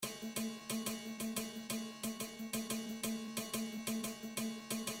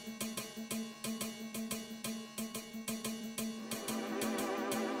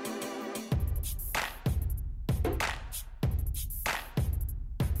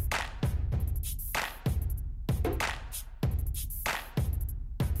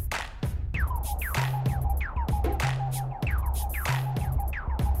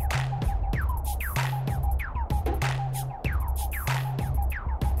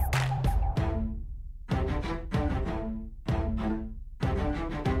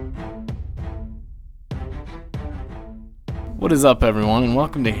What is up, everyone, and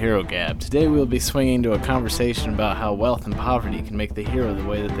welcome to Hero Gab. Today we will be swinging to a conversation about how wealth and poverty can make the hero the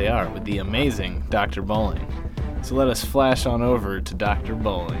way that they are with the amazing Dr. Bowling. So let us flash on over to Dr.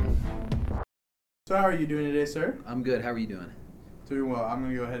 Bowling. So how are you doing today, sir? I'm good. How are you doing? Doing well. I'm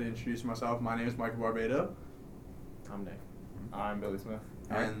going to go ahead and introduce myself. My name is Michael Barbado. I'm Nick. I'm Billy Smith.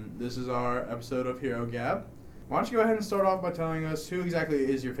 And this is our episode of Hero Gab. Why don't you go ahead and start off by telling us who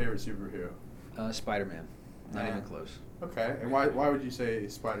exactly is your favorite superhero? Spider-Man. Not even close. Okay. And why would you say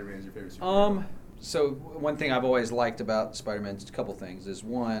Spider-Man is your favorite superhero? So one thing I've always liked about Spider-Man, a couple things, is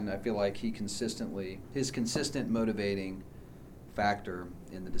one, I feel like his consistent motivating factor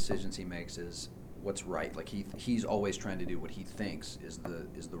in the decisions he makes is what's right. Like he's always trying to do what he thinks is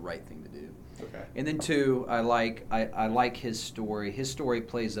the right thing to do. Okay. And then two, I like his story. His story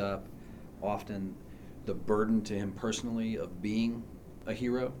plays up often the burden to him personally of being a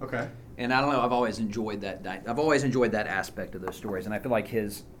hero. Okay. And I don't know, I've always enjoyed that aspect of those stories, and I feel like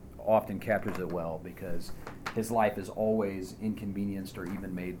his often captures it well because his life is always inconvenienced or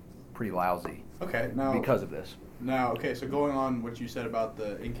even made pretty lousy. Okay. Now because of this. Now, okay, so going on what you said about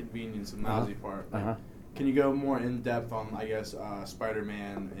the inconvenience and lousy part, can you go more in depth on, I guess,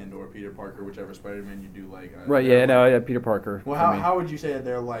 Spider-Man and or Peter Parker, whichever Spider-Man you do like? Right. Yeah. No. Peter Parker. Well, how would you say that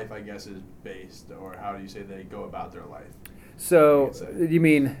their life, I guess, is based, or how do you say they go about their life? So you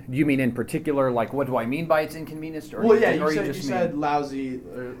mean in particular, like what do I mean by it's inconvenienced? Or you said lousy.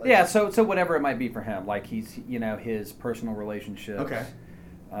 Or like, yeah. So whatever it might be for him, like he's his personal relationships. Okay.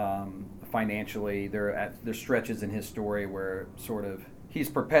 Financially, there stretches in his story where sort of he's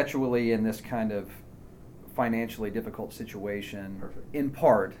perpetually in this kind of financially difficult situation. Perfect. In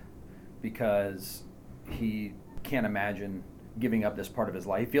part because he can't imagine giving up this part of his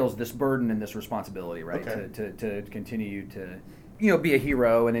life. He feels this burden and this responsibility, right? Okay. To continue to be a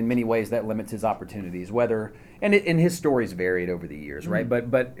hero, and in many ways that limits his opportunities. And his stories varied over the years, right?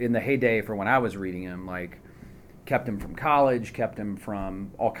 But in the heyday for when I was reading him, like kept him from college, kept him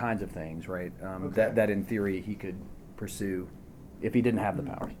from all kinds of things, right? That in theory he could pursue if he didn't have the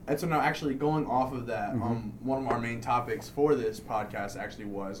power. And so now, actually, going off of that, one of our main topics for this podcast actually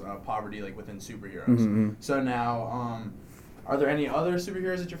was poverty, like within superheroes. Mm-hmm. So now, are there any other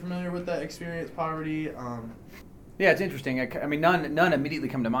superheroes that you're familiar with that experience poverty? Yeah, it's interesting. I mean, none immediately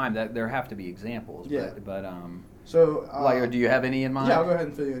come to mind. That there have to be examples. Yeah. But so, or do you have any in mind? Yeah, I'll go ahead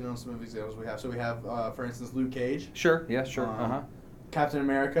and fill you in on some of the examples we have. So we have, for instance, Luke Cage. Sure. Yeah. Sure. Captain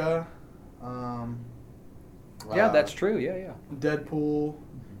America. Yeah, that's true. Yeah. Deadpool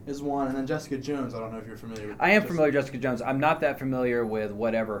is one, and then Jessica Jones. I don't know if you're familiar with. I am familiar with Jessica Jones. I'm not that familiar with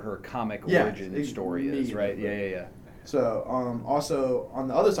whatever her comic origin story is. Right. Yeah. So, also on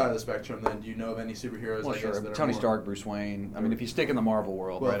the other side of the spectrum, then, do you know of any superheroes? Well, sure. Tony Stark, Bruce Wayne. I mean, if you stick in the Marvel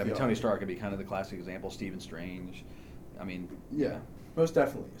world, right? I mean, Tony Stark would be kind of the classic example. Stephen Strange. I mean, yeah, most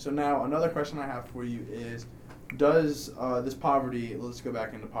definitely. So now another question I have for you is, does this poverty? Let's go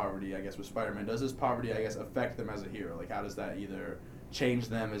back into poverty, I guess, with Spider-Man. Does this poverty, I guess, affect them as a hero? Like, how does that either change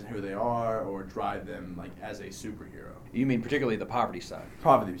them as who they are or drive them like as a superhero? You mean particularly the poverty side?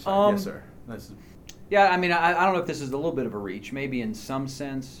 Poverty side, yes, sir. Yeah, I mean, I don't know if this is a little bit of a reach. Maybe in some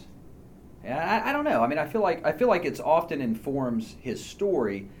sense. Yeah, I don't know. I mean, I feel like it's often informs his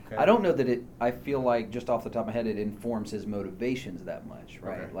story. Okay. I don't know that it. I feel like just off the top of my head, it informs his motivations that much,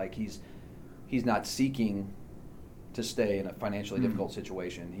 right? Okay. Like he's not seeking to stay in a financially difficult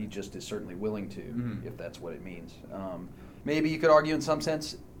situation. He just is certainly willing to, if that's what it means. Maybe you could argue in some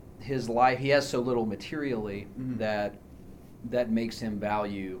sense, his life, he has so little materially that makes him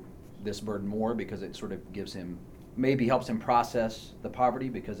value this burden more because it sort of maybe helps him process the poverty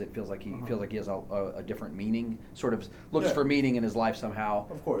because it feels like he has a different meaning, sort of looks for meaning in his life somehow.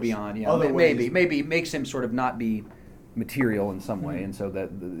 Of course. Beyond, maybe makes him sort of not be material in some way, and so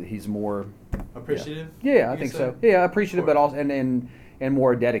that he's more appreciative. Yeah, I think so. Yeah, appreciative, but also and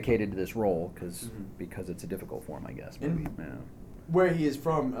more dedicated to this role because it's a difficult form, I guess. Maybe. Where he is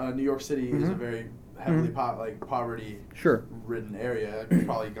from, New York City is a very heavily poverty-ridden area. It's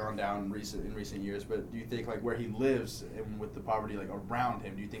probably gone down in recent years. But do you think like where he lives and with the poverty like around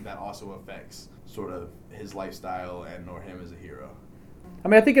him, do you think that also affects sort of his lifestyle and or him as a hero? I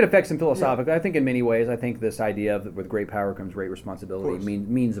mean, I think it affects him philosophically. Yeah. I think in many ways, I think this idea of with great power comes great responsibility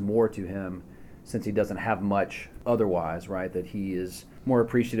means more to him since he doesn't have much otherwise, right? That he is more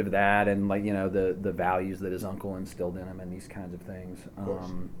appreciative of that and like the values that his uncle instilled in him and these kinds of things.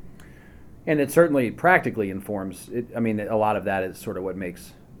 And it certainly practically informs it. I mean, a lot of that is sort of what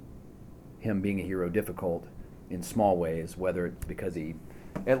makes him being a hero difficult in small ways, whether it's because he,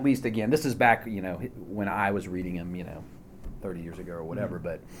 at least again, this is back, when I was reading him, 30 years ago or whatever,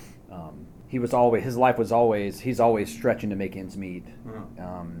 but he's always stretching to make ends meet.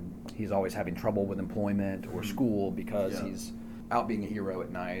 He's always having trouble with employment or school because he's out being a hero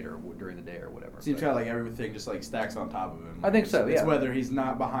at night or during the day or whatever. Seems kind of like everything just like stacks on top of him. I think so, It's whether he's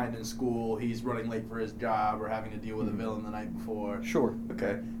not behind in school, he's running late for his job, or having to deal with a villain the night before. Sure.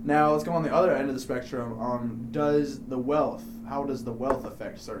 Okay. Now let's go on the other end of the spectrum. How does the wealth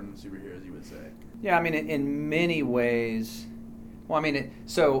affect certain superheroes, you would say? Yeah, I mean, in many ways, well,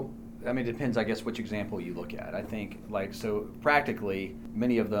 it depends, I guess, which example you look at. I think, practically,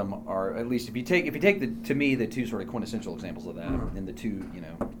 many of them are, at least if you take the two sort of quintessential examples of that in the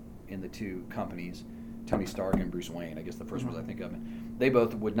two companies, Tony Stark and Bruce Wayne, I guess the first ones I think of, they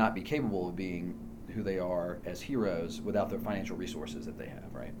both would not be capable of being who they are as heroes without the financial resources that they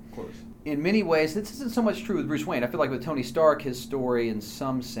have, right? Of course. In many ways, this isn't so much true with Bruce Wayne. I feel like with Tony Stark, his story in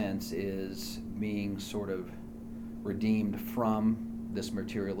some sense is being sort of redeemed from this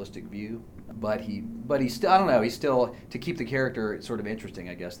materialistic view, but he's still, I don't know, he's still, to keep the character sort of interesting,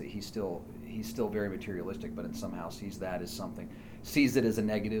 I guess, that he's still very materialistic, but somehow sees it as a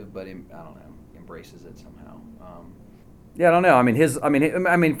negative, but I don't know, embraces it somehow. Yeah, I don't know.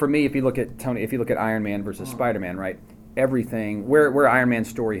 I mean, for me, if you look at Iron Man versus Spider-Man, right? Everything where Iron Man's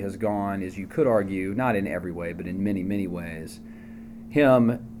story has gone is, you could argue, not in every way, but in many, many ways,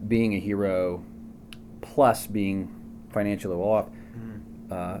 him being a hero plus being financially well off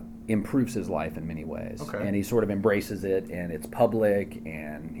improves his life in many ways. Okay. And he sort of embraces it, and it's public,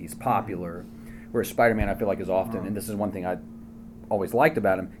 and he's popular. Whereas Spider-Man, I feel like, is often, and this is one thing I always liked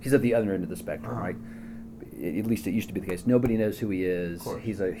about him, he's at the other end of the spectrum, right? At least it used to be the case. Nobody knows who he is.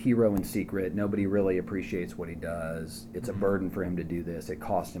 He's a hero in secret. Nobody really appreciates what he does. It's a burden for him to do this. It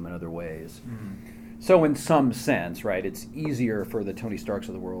costs him in other ways. So in some sense, right, it's easier for the Tony Starks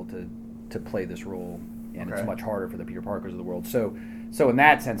of the world to play this role, and it's much harder for the Peter Parkers of the world. So in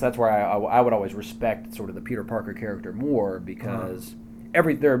that sense, that's where I would always respect sort of the Peter Parker character more, because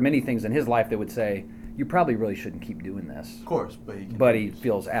there are many things in his life that would say, you probably really shouldn't keep doing this. Of course, but he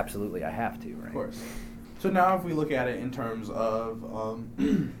feels absolutely I have to, right? Of course. So now if we look at it in terms of,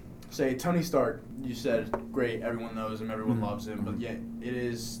 say, Tony Stark, you said, great, everyone knows him, everyone loves him, but yet it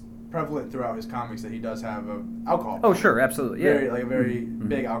is prevalent throughout his comics that he does have an alcohol problem. Oh, sure, absolutely, yeah. A very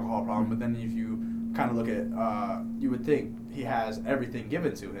big alcohol problem, but then if you kind of look at, you would think he has everything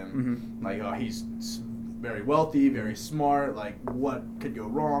given to him. Like, he's very wealthy, very smart, like, what could go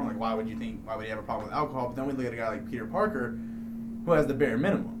wrong? Like, why would he have a problem with alcohol? But then we look at a guy like Peter Parker, who has the bare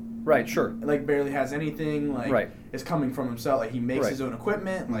minimum. Right, sure. Like, barely has anything, like, is coming from himself. Like, he makes his own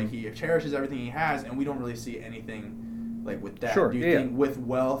equipment, like, he cherishes everything he has, and we don't really see anything, like, with that. Sure, Do you think with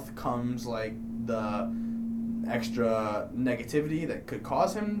wealth comes, like, the extra negativity that could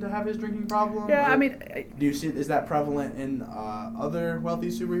cause him to have his drinking problem? Yeah, or I mean, do you see, is that prevalent in other wealthy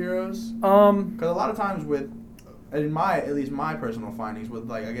superheroes? Because a lot of times with, at least my personal findings, with,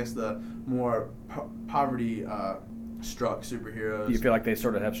 like, I guess the more poverty struck superheroes, you feel like they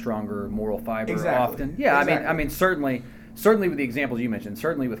sort of have stronger moral fiber often. Yeah, exactly. I mean, certainly with the examples you mentioned,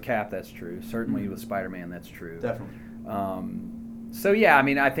 certainly with Cap, that's true. Certainly with Spider-Man, that's true. Definitely. So yeah, I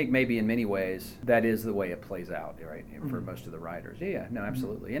mean, I think maybe in many ways that is the way it plays out, right? For most of the writers. Yeah, no,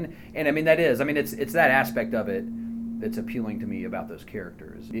 absolutely. And I mean, it's that aspect of it that's appealing to me about those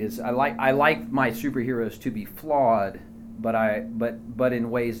characters. Is I like my superheroes to be flawed, but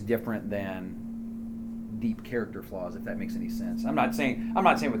in ways different than deep character flaws, if that makes any sense. I'm not saying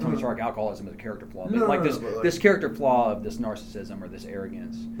with Tony Stark alcoholism is a character flaw, but this character flaw of this narcissism or this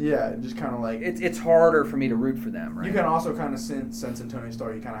arrogance. Yeah, just kind of like it's harder for me to root for them, right? You can also kind of sense in Tony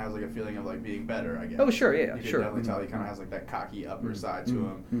Stark, he kind of has like a feeling of like being better, I guess. Oh sure, yeah, you sure. You can definitely tell he kind of has like that cocky upper side to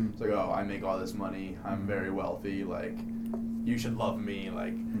him. It's like, oh, I make all this money, I'm very wealthy, like you should love me,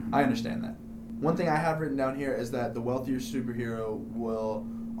 like I understand that. One thing I have written down here is that the wealthier superhero will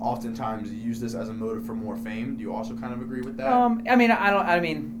oftentimes use this as a motive for more fame. Do you also kind of agree with that? I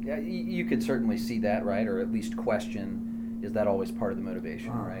mean, you could certainly see that, right? Or at least question, is that always part of the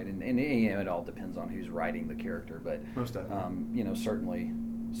motivation, right? And it all depends on who's writing the character, but most definitely.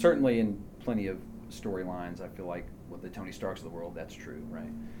 Certainly in plenty of storylines, I feel like with the Tony Starks of the world, that's true,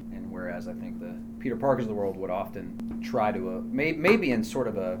 right? And whereas I think the Peter Parkers of the world would often try to, maybe in sort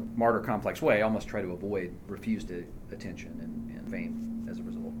of a martyr complex way, almost try to refuse attention and fame as a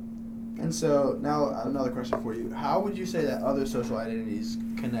result. And so now another question for you: how would you say that other social identities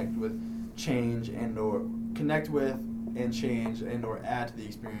connect with change and or add to the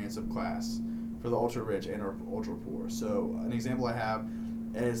experience of class for the ultra rich and or ultra poor? So an example I have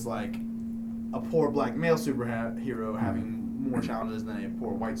is like a poor black male superhero having more challenges than a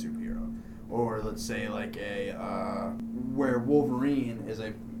poor white superhero, or let's say like a where Wolverine is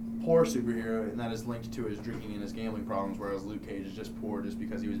a poor superhero, and that is linked to his drinking and his gambling problems, whereas Luke Cage is just poor just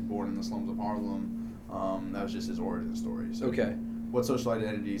because he was born in the slums of Harlem. That was just his origin story. So Okay. what social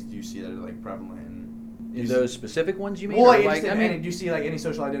identities do you see that are like prevalent In those specific ones, you mean? Well, Or like, like, I mean, do you see like any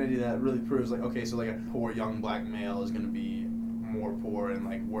social identity that really proves like, okay, so like a poor young black male is going to be more poor and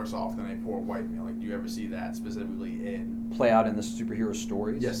like worse off than a poor white male? Like, do you ever see that specifically in? play out in the superhero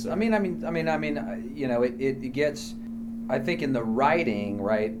stories. Yes, sir. I mean, you know, it gets. I think in the writing,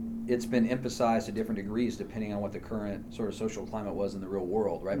 right, it's been emphasized to different degrees depending on what the current sort of social climate was in the real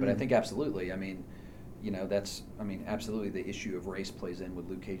world, right? But I think absolutely, I mean, you know, absolutely the issue of race plays in with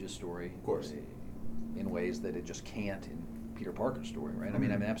Luke Cage's story, Of course. in ways that it just can't in Peter Parker's story, right? I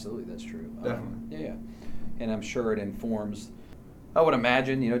mean, absolutely, that's true. Definitely. Yeah, and I'm sure it informs. I would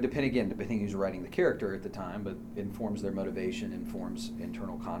imagine, you know, depending who's writing the character at the time, but informs their motivation, informs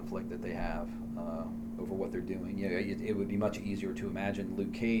internal conflict that they have over what they're doing. You know, it would be much easier to imagine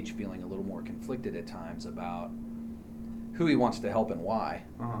Luke Cage feeling a little more conflicted at times about who he wants to help and why,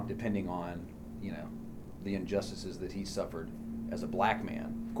 depending on, you know, the injustices that he suffered as a black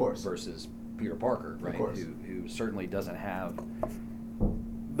man, Of course. versus Peter Parker, right? Of course. Who certainly doesn't have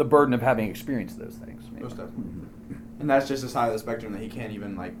the burden of having experienced those things. maybe. Most definitely. And that's just a side of the spectrum that he can't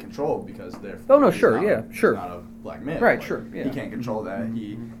even like control because they're. Oh, no, he's sure, not yeah, sure. He's not a black male. Right, Like, sure, yeah. He can't control that.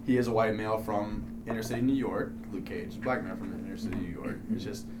 He is a white male from inner city New York. Luke Cage, is a black man from inner city New York. It's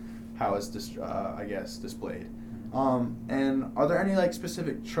just how it's I guess displayed. And are there any like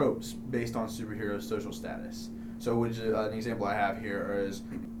specific tropes based on superheroes' social status? So, which an example I have here is,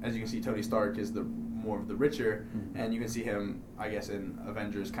 as you can see, Tony Stark is the more of the richer, and you can see him, I guess, in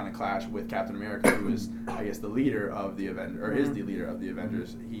Avengers kind of clash with Captain America, who is, I guess, the leader of the Avengers, or is the leader of the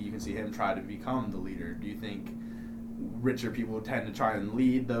Avengers. You can see him try to become the leader. Do you think richer people tend to try and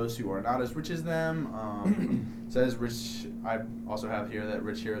lead those who are not as rich as them? Says rich. I also have here that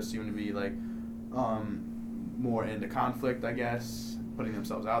rich heroes seem to be like more into conflict, I guess, putting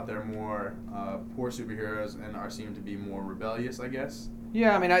themselves out there more. Poor superheroes and seem to be more rebellious, I guess.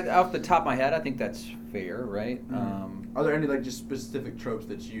 Yeah, I mean, off the top of my head, I think that's fair, right? Are there any like just specific tropes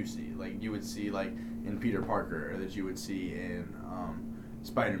that you see, like you would see like in Peter Parker, or that you would see in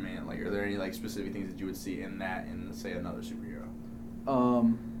Spider-Man? Like, are there any like specific things that you would see in that, in say another superhero?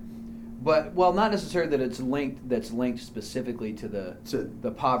 But not necessarily that it's linked. That's linked specifically to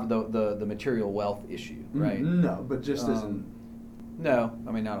the material wealth issue, right? No, but just isn't. No,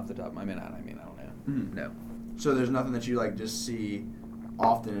 I mean not off the top. I don't know. No. So there's nothing that you like just see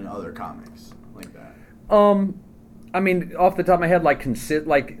often in other comics like that. I mean, off the top of my head,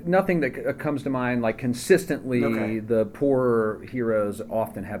 like nothing that comes to mind. Like consistently, the poorer heroes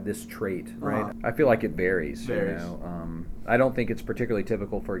often have this trait, right? I feel like it varies. You know? I don't think it's particularly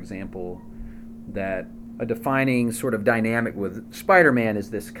typical. For example, that a defining sort of dynamic with Spider-Man is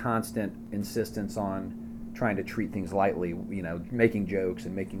this constant insistence on trying to treat things lightly, you know, making jokes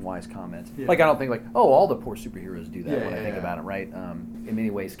and making wise comments. Yeah. Like, I don't think like, all the poor superheroes do that when I think about it, right? In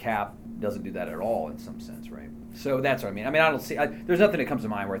many ways, Cap doesn't do that at all in some sense, right? So that's what I mean. I mean, I don't see, there's nothing that comes to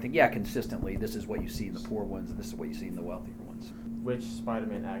mind where I think, consistently, this is what you see in the poor ones and this is what you see in the wealthier ones. Which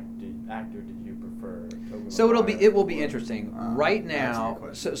Spider-Man actor did you prefer? So it will be interesting. Right that's a now, good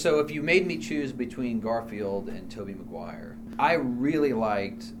question. so if you made me choose between Garfield and Tobey Maguire, I really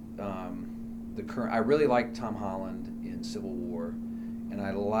liked I really liked Tom Holland in Civil War, and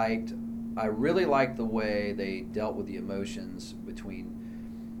I really liked the way they dealt with the emotions between.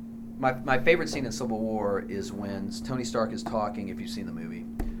 My favorite scene in Civil War is when Tony Stark is talking. If you've seen the movie,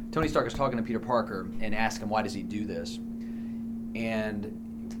 Tony Stark is talking to Peter Parker and asks him why does he do this, and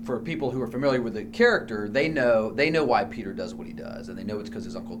for people who are familiar with the character, they know why Peter does what he does, and they know it's because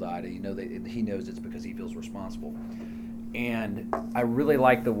his uncle died, and he knows it's because he feels responsible. And I really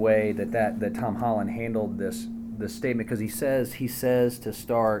like the way that Tom Holland handled this statement, because he says to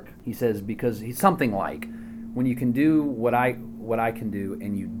Stark, because he's something like, when you can do what I can do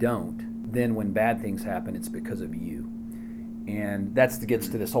and you don't, then when bad things happen, it's because of you. And gets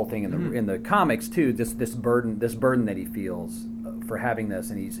to this whole thing in the comics too. This burden that he feels for having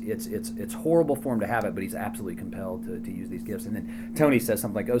this, and it's horrible for him to have it, but he's absolutely compelled to use these gifts. And then Tony says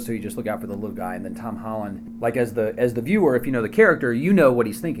something like, "Oh, so you just look out for the little guy?" And then Tom Holland, like as the viewer, if you know the character, you know what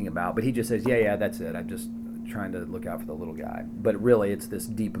he's thinking about, but he just says, "Yeah, that's it. I'm just trying to look out for the little guy." But really, it's this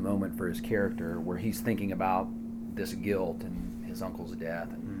deep moment for his character where he's thinking about this guilt and his uncle's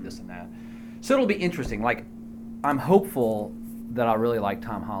death and this and that. So it'll be interesting. Like, I'm hopeful that I'll really like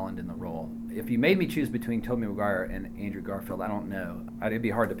Tom Holland in the role, if you made me choose between Tobey Maguire and Andrew Garfield, I don't know. It'd be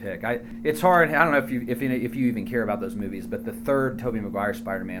hard to pick. It's hard. I don't know if you even care about those movies, but the third Tobey Maguire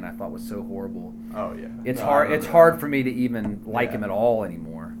Spider-Man I thought was so horrible. Oh yeah. It's hard. It's hard for me to even like him at all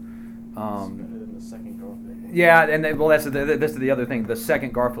anymore. It's better than the second Garfield. Yeah, and that's the other thing. The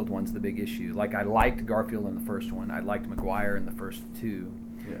second Garfield one's the big issue. Like I liked Garfield in the first one. I liked Maguire in the first two.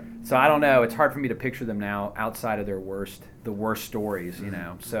 Yeah. So I don't know. It's hard for me to picture them now outside of the worst stories, you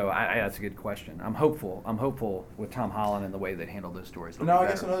know. So that's a good question. I'm hopeful. I'm hopeful with Tom Holland and the way they handle those stories. Now I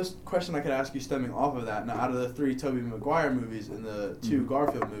guess another question I could ask you stemming off of that. Now, out of the 3 Tobey Maguire movies and the 2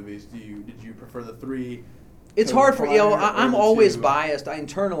 Garfield movies, did you prefer the 3? It's hard for I'm always 2? biased.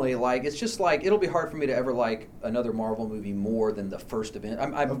 Internally, like it's just like it'll be hard for me to ever like another Marvel movie more than the first event.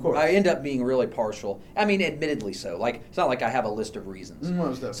 Of course. I end up being really partial. I mean, admittedly so. Like it's not like I have a list of reasons.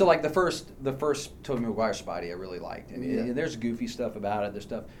 Most definitely. So like the first Tobey Maguire Spidey, I really liked, and there's goofy stuff about it. There's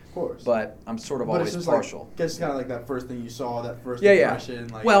stuff, of course, but I'm sort of but always it's just partial. Like, guess kind of like that first thing you saw, that first Yeah. impression.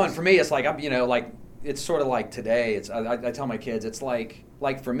 Like, Well, and for me, it's like it's sort of like today. It's I tell my kids, it's like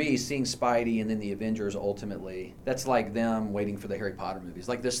for me, seeing Spidey and then the Avengers ultimately, that's like them waiting for the Harry Potter movies.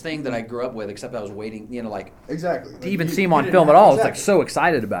 Like this thing that I grew up with, except I was waiting, exactly to even see them on film at all. I was like so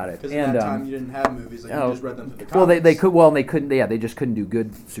excited about it. Because at that time you didn't have movies, like you just read them through the comics. Well, they could. Well, and they couldn't. Yeah, they just couldn't do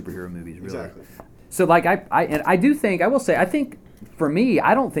good superhero movies. Really. Exactly. So like I do think I will say I think for me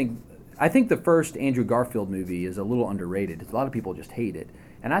I think the first Andrew Garfield movie is a little underrated. A lot of people just hate it,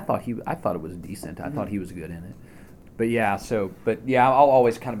 and I thought it was decent. I thought he was good in it. But I'll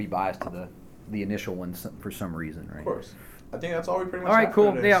always kind of be biased to the initial one for some reason, right? Of course. I think that's all we pretty much All right, have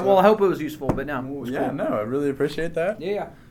cool. for today, Yeah, so. well, I hope it was useful, but no. Well, yeah, no, I really appreciate that. Yeah.